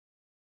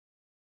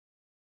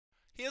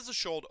Here's a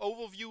short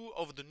overview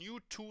of the new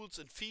tools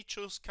and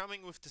features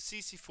coming with the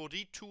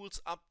CC4D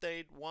Tools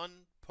Update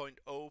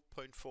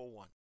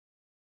 1.0.41.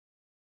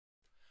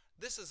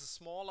 This is a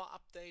smaller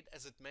update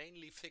as it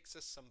mainly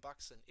fixes some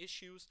bugs and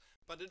issues,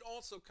 but it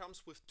also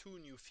comes with 2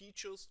 new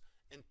features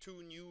and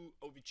 2 new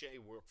OBJ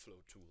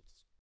workflow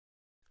tools.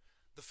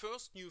 The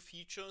first new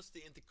feature is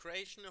the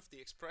integration of the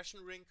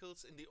expression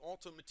wrinkles in the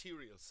auto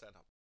material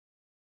setup.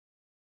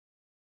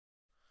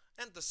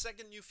 And the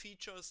second new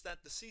feature is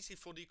that the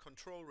CC4D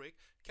Control Rig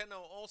can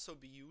now also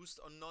be used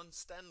on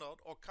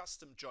non-standard or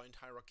custom joint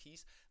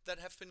hierarchies that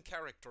have been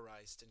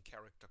characterized in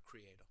Character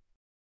Creator.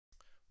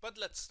 But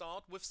let's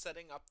start with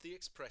setting up the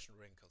expression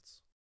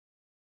wrinkles.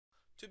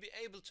 To be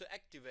able to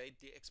activate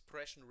the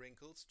expression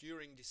wrinkles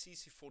during the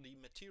CC4D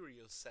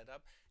Material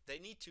Setup, they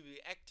need to be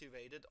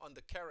activated on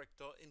the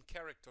character in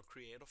Character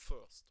Creator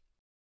first.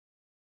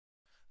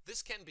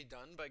 This can be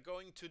done by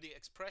going to the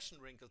Expression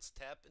Wrinkles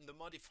tab in the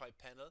Modify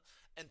panel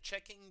and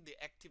checking the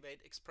Activate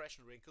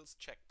Expression Wrinkles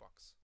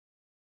checkbox.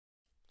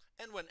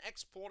 And when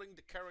exporting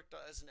the character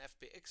as an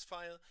FBX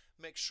file,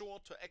 make sure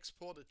to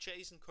export a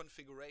JSON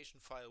configuration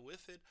file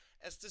with it,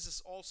 as this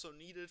is also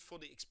needed for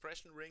the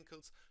expression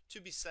wrinkles to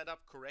be set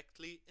up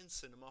correctly in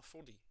Cinema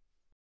 4D.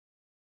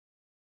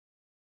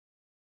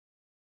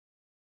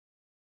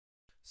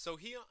 So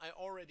here I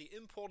already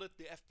imported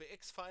the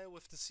FBX file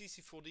with the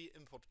CC4D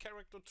Import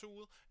Character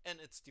tool and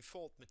its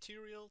default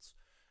materials,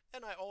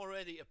 and I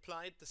already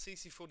applied the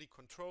CC4D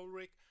Control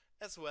Rig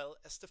as well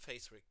as the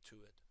Face Rig to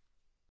it.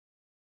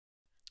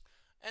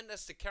 And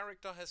as the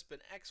character has been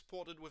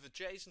exported with a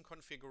JSON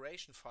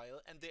configuration file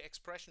and the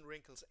expression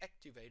wrinkles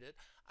activated,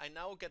 I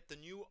now get the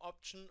new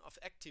option of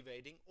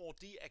activating or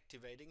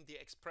deactivating the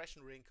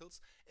expression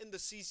wrinkles in the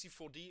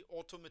CC4D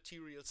Auto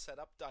Material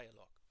Setup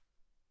dialog.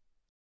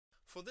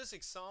 For this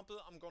example,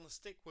 I'm going to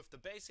stick with the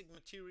basic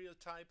material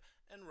type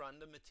and run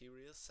the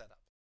material setup.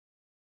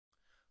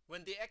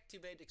 When the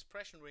Activate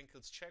Expression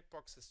Wrinkles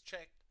checkbox is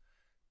checked,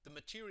 the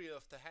material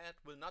of the head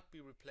will not be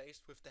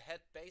replaced with the head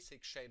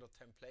basic shader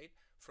template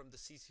from the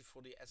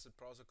CC4D Asset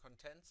Browser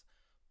contents,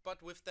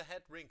 but with the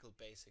head wrinkle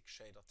basic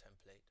shader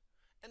template.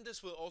 And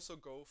this will also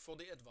go for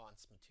the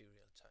advanced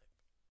material type.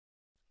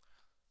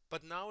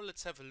 But now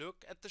let's have a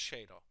look at the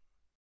shader.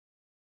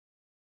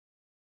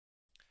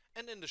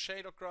 And in the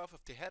shader graph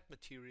of the head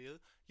material,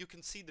 you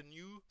can see the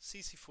new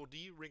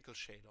CC4D wrinkle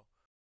shader,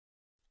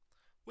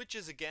 which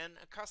is again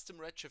a custom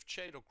Redshift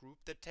shader group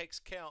that takes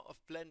care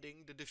of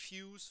blending the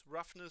diffuse,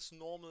 roughness,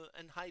 normal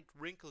and height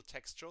wrinkle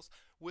textures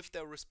with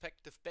their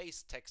respective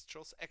base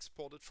textures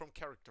exported from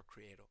Character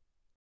Creator.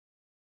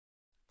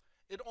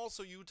 It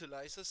also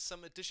utilizes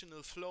some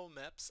additional flow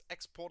maps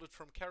exported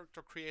from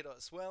Character Creator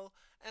as well,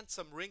 and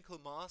some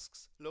wrinkle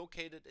masks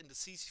located in the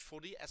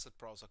CC4D Asset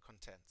Browser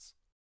contents.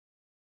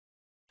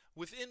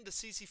 Within the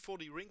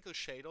CC4D wrinkle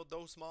shader,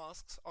 those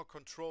masks are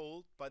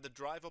controlled by the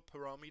driver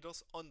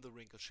parameters on the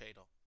wrinkle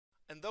shader.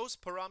 And those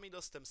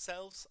parameters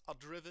themselves are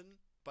driven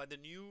by the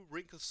new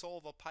wrinkle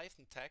solver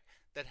Python tag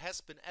that has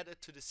been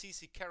added to the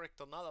CC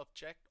character null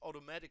object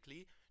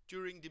automatically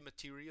during the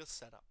material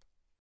setup.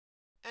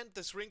 And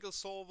this wrinkle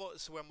solver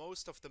is where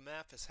most of the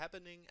math is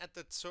happening, and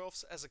that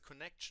serves as a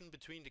connection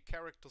between the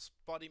character's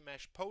body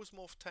mesh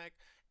posemorph tag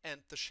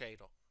and the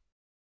shader.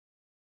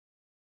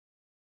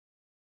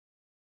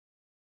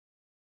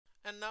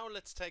 And now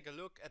let's take a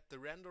look at the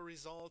render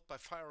result by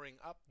firing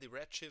up the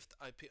Redshift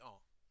IPR.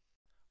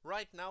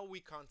 Right now we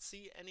can't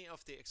see any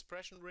of the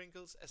expression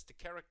wrinkles as the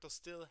character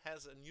still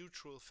has a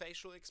neutral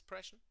facial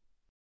expression.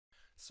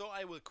 So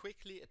I will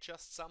quickly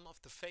adjust some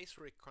of the face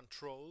rig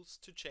controls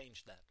to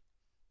change that.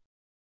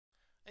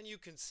 And you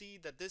can see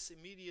that this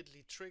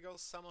immediately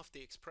triggers some of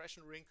the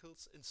expression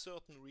wrinkles in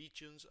certain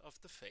regions of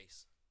the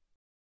face.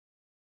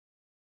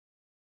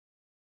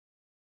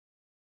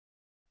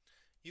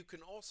 You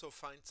can also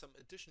find some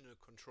additional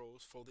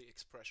controls for the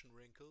expression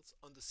wrinkles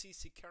on the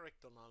CC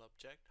character null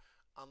object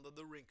under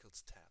the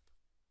Wrinkles tab.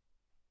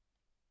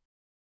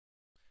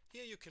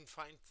 Here you can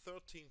find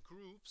 13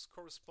 groups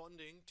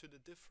corresponding to the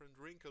different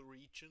wrinkle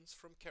regions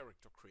from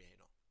Character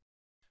Creator.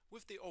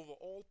 With the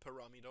overall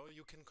parameter,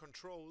 you can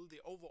control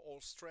the overall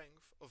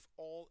strength of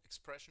all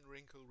expression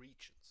wrinkle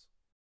regions.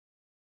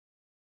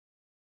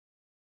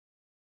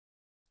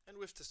 And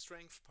with the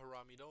strength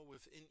parameter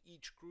within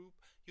each group,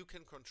 you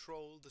can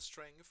control the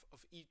strength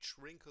of each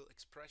wrinkle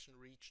expression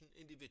region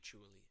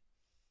individually.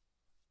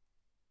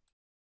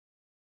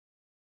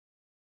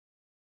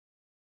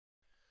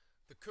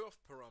 The curve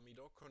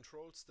parameter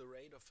controls the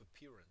rate of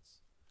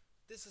appearance.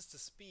 This is the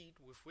speed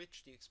with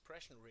which the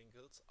expression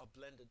wrinkles are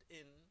blended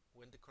in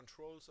when the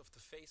controls of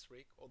the face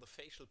rig or the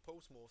facial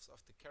posemorphs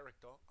of the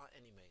character are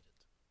animated.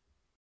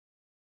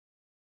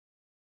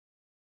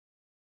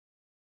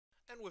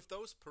 And with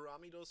those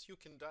parameters you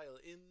can dial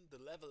in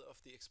the level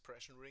of the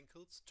expression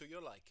wrinkles to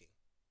your liking.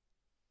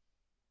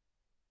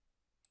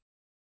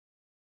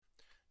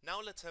 Now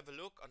let's have a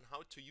look on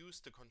how to use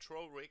the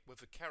control rig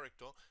with a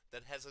character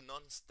that has a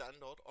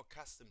non-standard or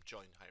custom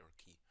joint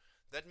hierarchy.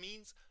 That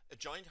means a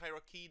joint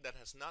hierarchy that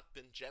has not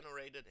been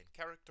generated in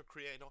Character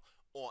Creator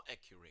or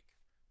AccuRig.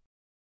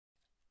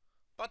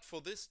 But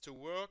for this to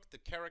work, the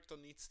character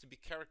needs to be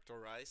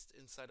characterized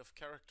inside of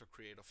Character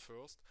Creator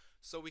first,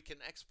 so we can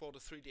export a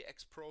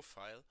 3DX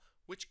profile,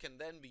 which can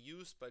then be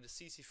used by the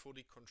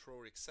CC4D Control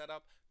Rig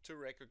Setup to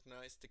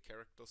recognize the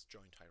character's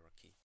joint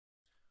hierarchy.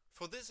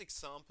 For this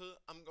example,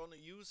 I'm gonna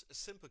use a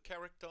simple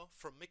character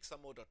from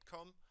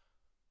mixamo.com,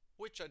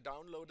 which I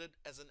downloaded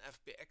as an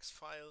FBX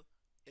file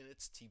in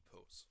its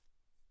T-pose.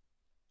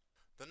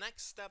 The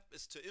next step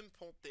is to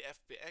import the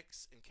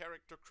FBX in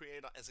Character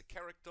Creator as a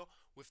character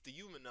with the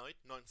humanoid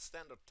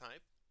non-standard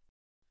type.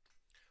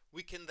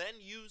 We can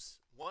then use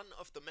one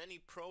of the many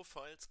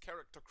profiles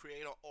Character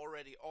Creator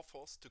already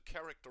offers to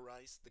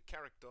characterize the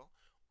character,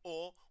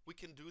 or we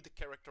can do the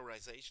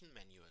characterization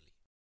manually.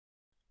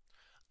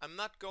 I'm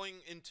not going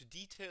into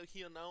detail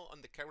here now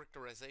on the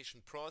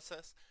characterization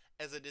process,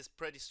 as it is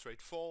pretty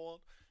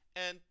straightforward,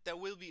 and there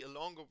will be a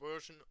longer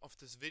version of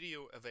this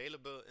video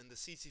available in the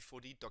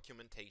CC4D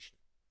documentation.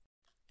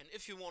 And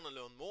if you want to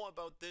learn more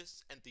about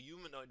this and the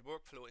humanoid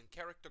workflow in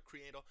Character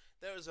Creator,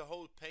 there is a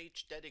whole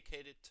page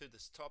dedicated to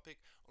this topic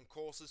on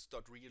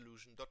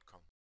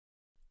courses.reallusion.com.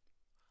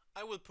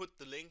 I will put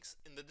the links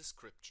in the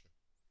description.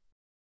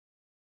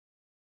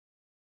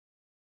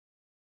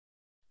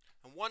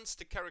 And once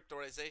the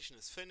characterization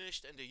is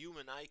finished and the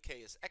human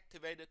IK is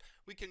activated,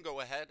 we can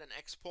go ahead and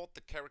export the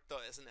character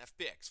as an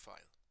FBX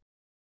file.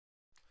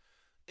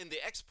 In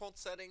the export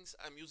settings,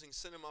 I'm using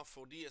Cinema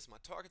 4D as my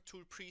target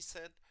tool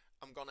preset.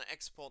 I'm gonna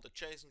export a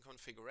JSON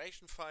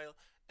configuration file,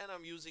 and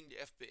I'm using the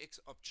FBX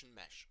option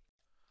mesh.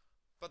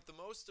 But the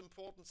most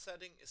important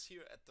setting is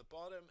here at the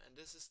bottom, and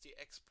this is the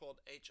export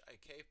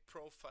HIK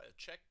profile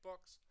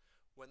checkbox.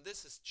 When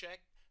this is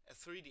checked, a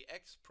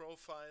 3DX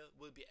profile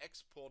will be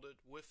exported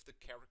with the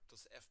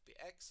character's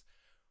FBX,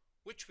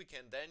 which we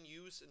can then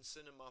use in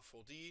Cinema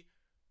 4D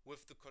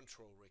with the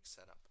Control Rig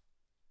Setup.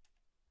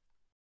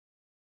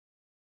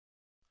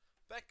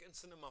 Back in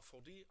Cinema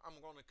 4D, I'm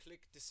gonna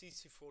click the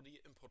CC4D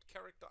Import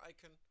Character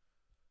icon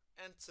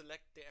and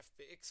select the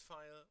FBX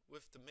file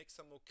with the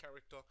Mixamo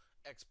character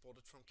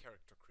exported from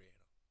Character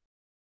Creator.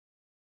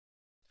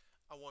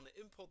 I want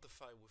to import the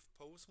file with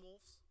pose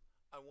morphs.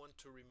 I want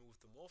to remove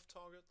the morph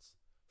targets.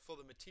 For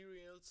the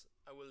materials,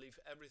 I will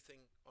leave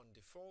everything on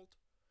default,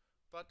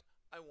 but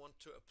I want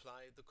to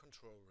apply the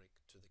control rig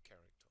to the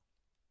character.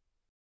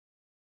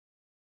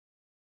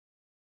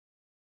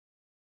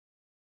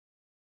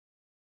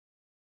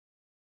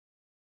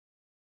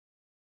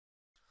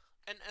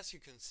 And as you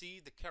can see,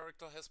 the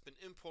character has been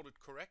imported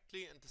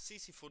correctly and the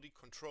CC4D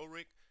control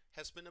rig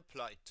has been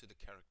applied to the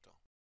character.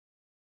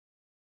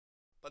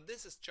 But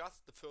this is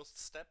just the first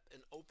step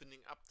in opening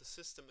up the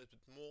system a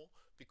bit more,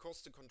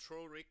 because the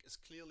control rig is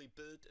clearly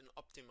built and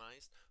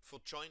optimized for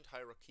joint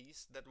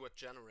hierarchies that were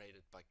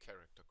generated by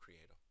Character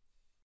Creator.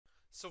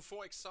 So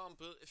for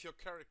example, if your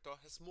character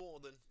has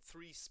more than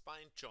 3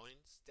 spine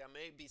joints, there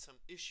may be some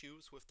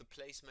issues with the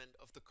placement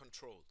of the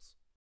controls.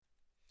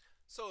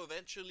 So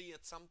eventually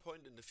at some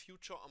point in the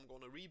future I'm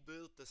gonna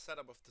rebuild the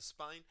setup of the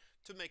spine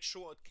to make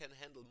sure it can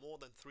handle more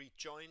than 3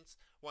 joints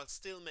while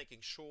still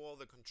making sure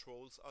the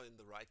controls are in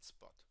the right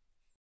spot.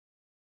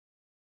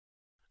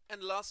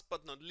 And last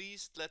but not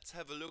least, let's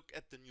have a look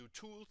at the new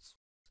tools.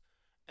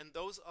 And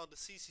those are the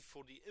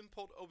CC4D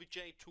Import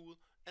OBJ tool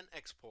and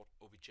Export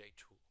OBJ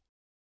tool.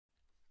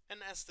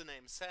 And as the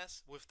name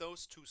says, with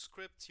those two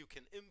scripts you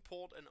can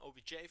import an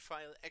OBJ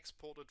file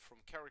exported from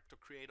Character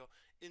Creator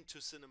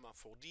into Cinema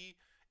 4D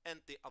and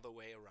the other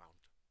way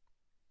around.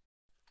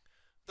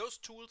 Those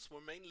tools were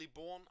mainly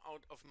born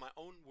out of my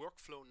own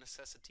workflow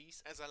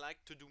necessities, as I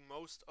like to do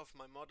most of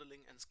my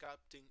modeling and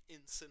sculpting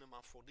in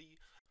Cinema 4D.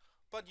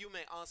 But you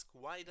may ask,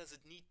 why does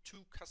it need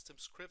 2 custom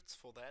scripts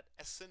for that,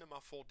 as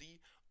Cinema 4D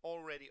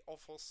already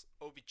offers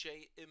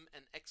OBJ Im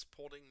and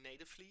exporting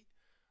natively?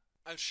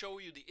 I'll show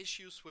you the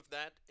issues with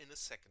that in a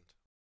second.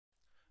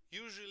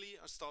 Usually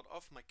I start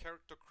off my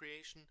character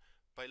creation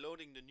by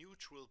loading the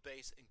neutral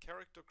base in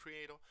Character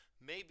Creator,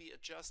 maybe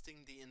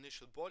adjusting the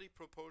initial body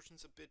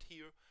proportions a bit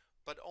here,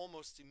 but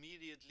almost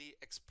immediately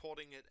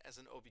exporting it as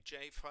an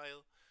OBJ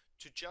file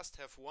to just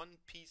have one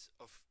piece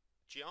of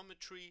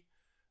geometry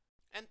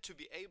and to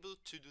be able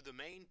to do the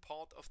main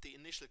part of the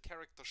initial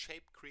character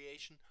shape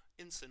creation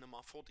in Cinema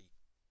 4D.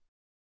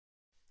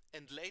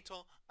 And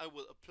later I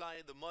will apply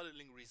the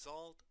modeling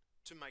result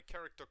to my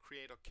Character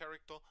Creator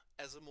character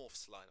as a morph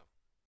slider.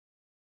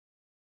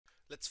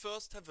 Let's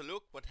first have a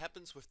look what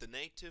happens with the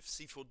native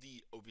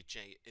C4D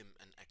OBJ Im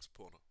and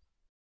exporter.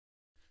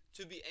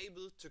 To be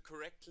able to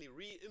correctly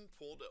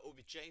re-import the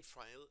OBJ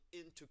file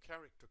into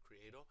Character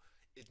Creator,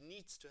 it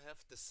needs to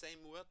have the same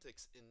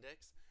vertex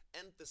index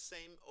and the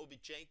same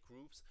OBJ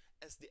groups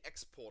as the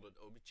exported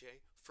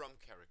OBJ from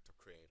Character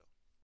Creator.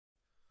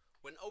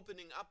 When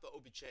opening up an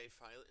OBJ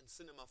file in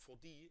Cinema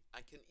 4D, I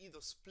can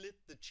either split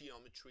the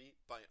geometry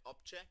by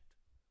object,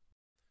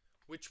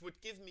 which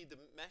would give me the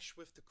mesh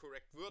with the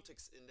correct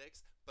vertex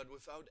index, but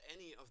without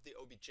any of the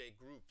OBJ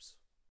groups.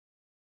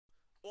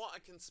 Or I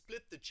can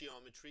split the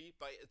geometry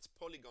by its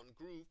polygon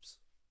groups,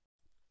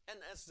 and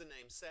as the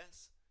name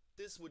says,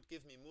 this would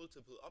give me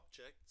multiple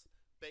objects,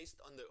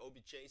 based on the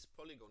OBJ's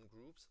polygon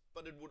groups,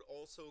 but it would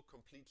also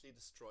completely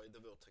destroy the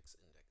vertex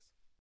index.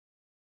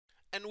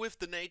 And with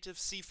the native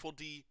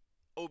C4D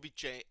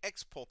OBJ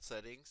export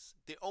settings,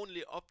 the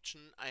only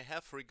option I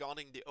have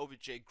regarding the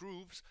OBJ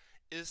groups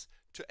is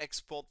to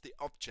export the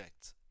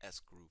objects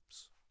as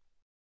groups.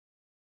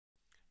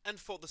 And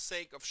for the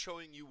sake of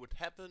showing you what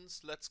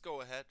happens, let's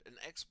go ahead and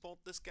export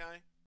this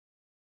guy.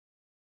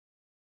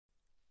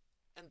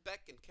 And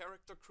back in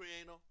Character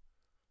Creator,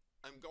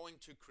 I'm going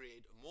to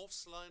create a morph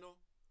slider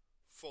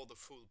for the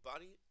full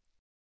body.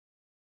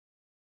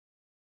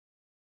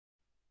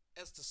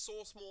 As the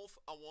source morph,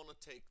 I want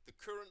to take the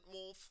current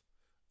morph,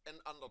 and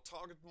under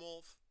target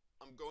morph,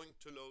 I'm going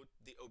to load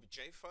the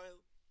OBJ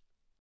file.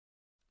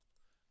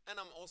 And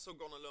I'm also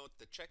going to load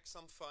the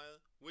checksum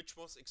file, which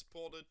was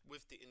exported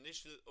with the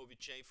initial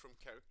OBJ from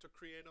Character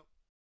Creator.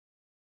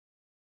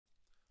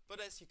 But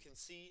as you can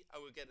see, I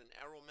will get an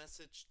error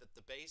message that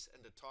the base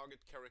and the target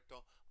character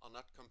are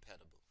not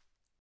compatible.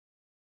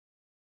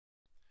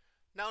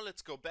 Now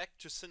let's go back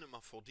to Cinema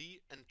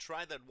 4D and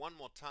try that one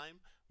more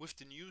time with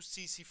the new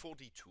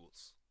CC4D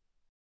tools.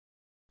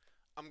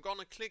 I'm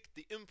gonna click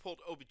the Import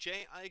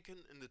OBJ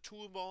icon in the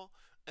toolbar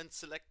and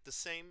select the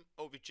same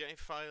OBJ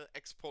file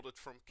exported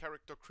from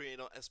Character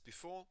Creator as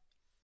before.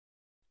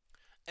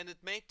 And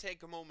it may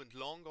take a moment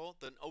longer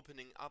than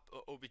opening up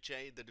a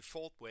OBJ the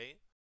default way,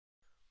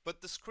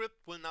 but the script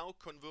will now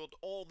convert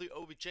all the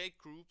OBJ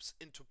groups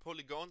into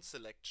polygon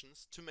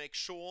selections to make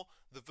sure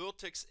the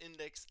vertex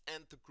index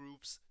and the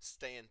groups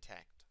stay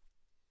intact.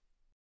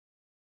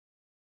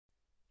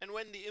 And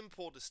when the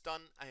import is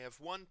done, I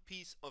have one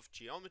piece of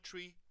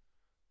geometry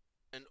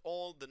and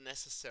all the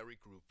necessary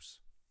groups.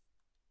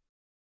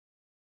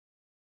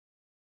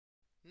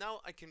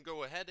 Now I can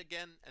go ahead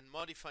again and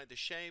modify the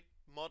shape,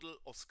 model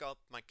or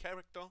sculpt my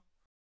character.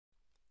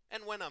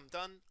 And when I'm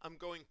done, I'm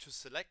going to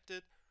select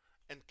it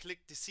and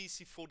click the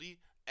CC4D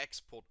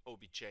Export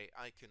OBJ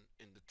icon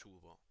in the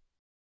toolbar.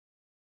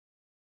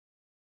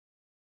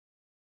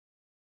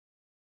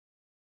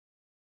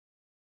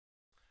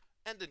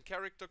 And in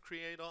Character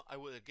Creator, I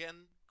will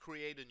again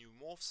create a new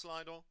morph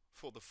slider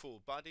for the full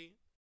body.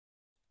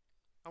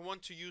 I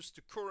want to use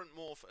the current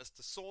morph as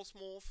the source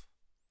morph.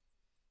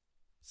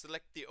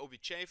 Select the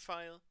OBJ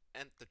file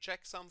and the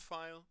checksum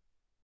file.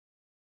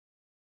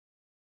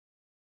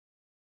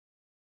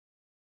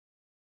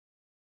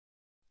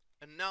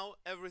 And now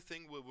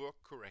everything will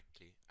work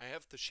correctly. I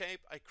have the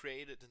shape I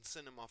created in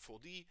Cinema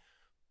 4D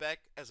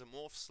back as a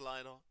morph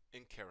slider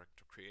in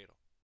Character Creator.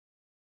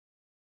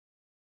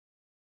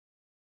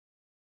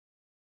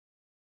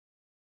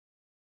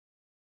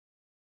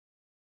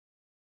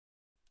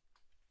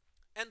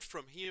 And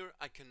from here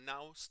I can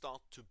now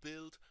start to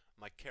build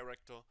my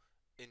character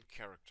in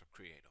Character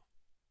Creator.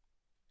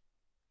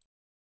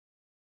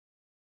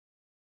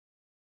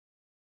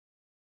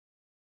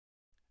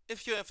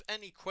 If you have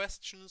any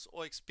questions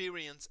or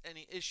experience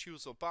any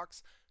issues or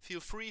bugs, feel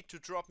free to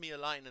drop me a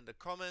line in the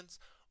comments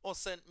or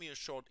send me a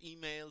short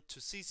email to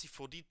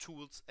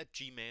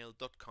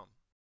cc4dtools@gmail.com.